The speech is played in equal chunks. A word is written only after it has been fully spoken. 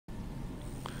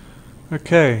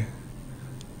Okay,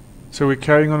 so we're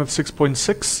carrying on with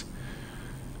 6.6.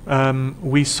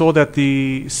 We saw that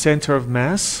the center of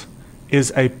mass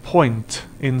is a point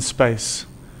in space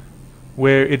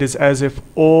where it is as if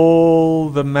all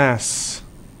the mass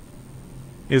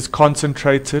is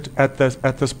concentrated at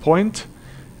this point,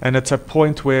 and it's a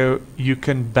point where you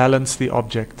can balance the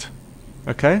object.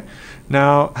 Okay,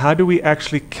 now how do we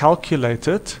actually calculate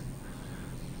it?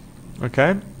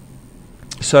 Okay,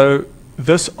 so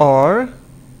this R,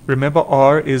 remember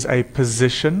R is a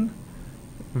position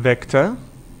vector,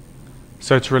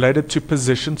 so it's related to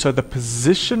position. So the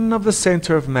position of the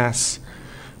center of mass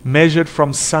measured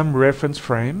from some reference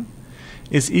frame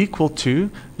is equal to,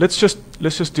 let's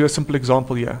just do a simple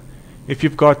example here. If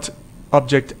you've got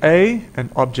object A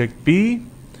and object B,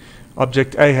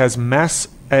 object A has mass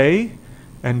A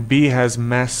and B has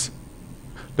mass,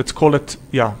 let's call it,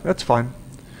 yeah, that's fine.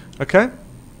 Okay?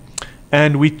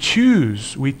 And we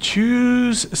choose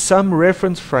some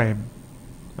reference frame.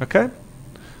 Okay?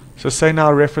 So say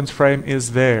now reference frame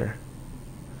is there.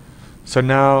 So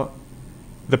now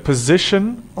the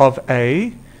position of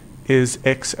A is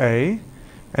XA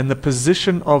and the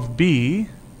position of B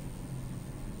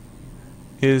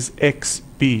is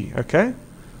XB. Okay?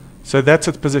 So that's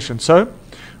its position. So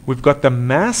we've got the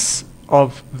mass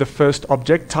of the first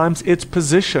object times its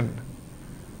position.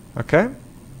 Okay?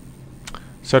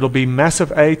 So it'll be mass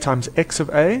of A times X of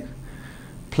A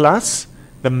plus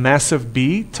the mass of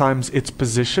B times its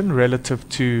position relative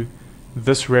to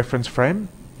this reference frame.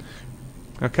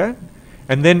 Okay?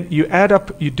 And then you add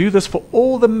up, you do this for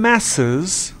all the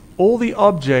masses, all the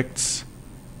objects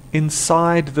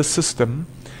inside the system,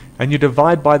 and you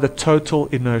divide by the total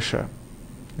inertia.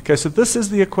 Okay, so this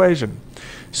is the equation.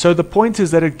 So the point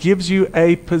is that it gives you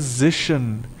a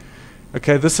position.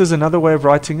 Okay, this is another way of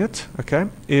writing it, okay,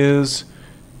 is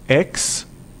X,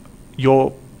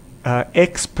 your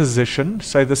X position,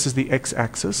 say this is the X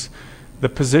axis, the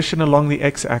position along the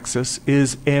X axis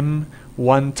is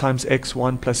M1 times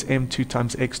X1 plus M2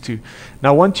 times X2. Now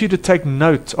I want you to take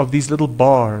note of these little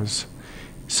bars.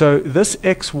 So this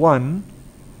X1,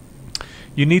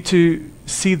 you need to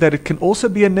see that it can also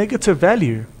be a negative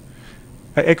value.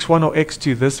 X1 or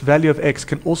X2, this value of X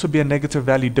can also be a negative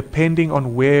value depending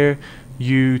on where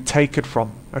you take it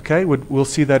from. Okay, we'll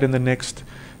see that in the next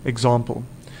example.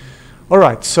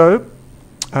 Alright, so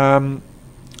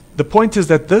the point is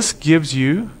that this gives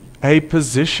you a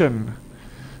position.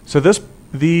 So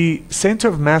the center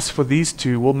of mass for these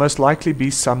two will most likely be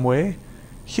somewhere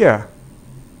here,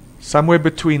 somewhere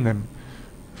between them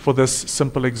for this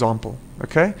simple example.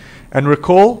 Okay, and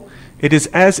recall, it is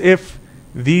as if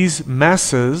these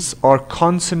masses are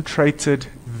concentrated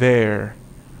there.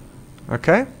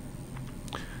 Okay,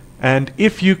 and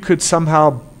if you could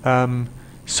somehow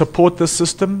support this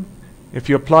system, if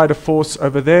you applied a force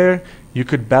over there, you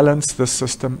could balance the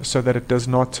system so that it does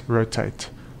not rotate.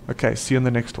 Okay, see you in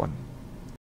the next one.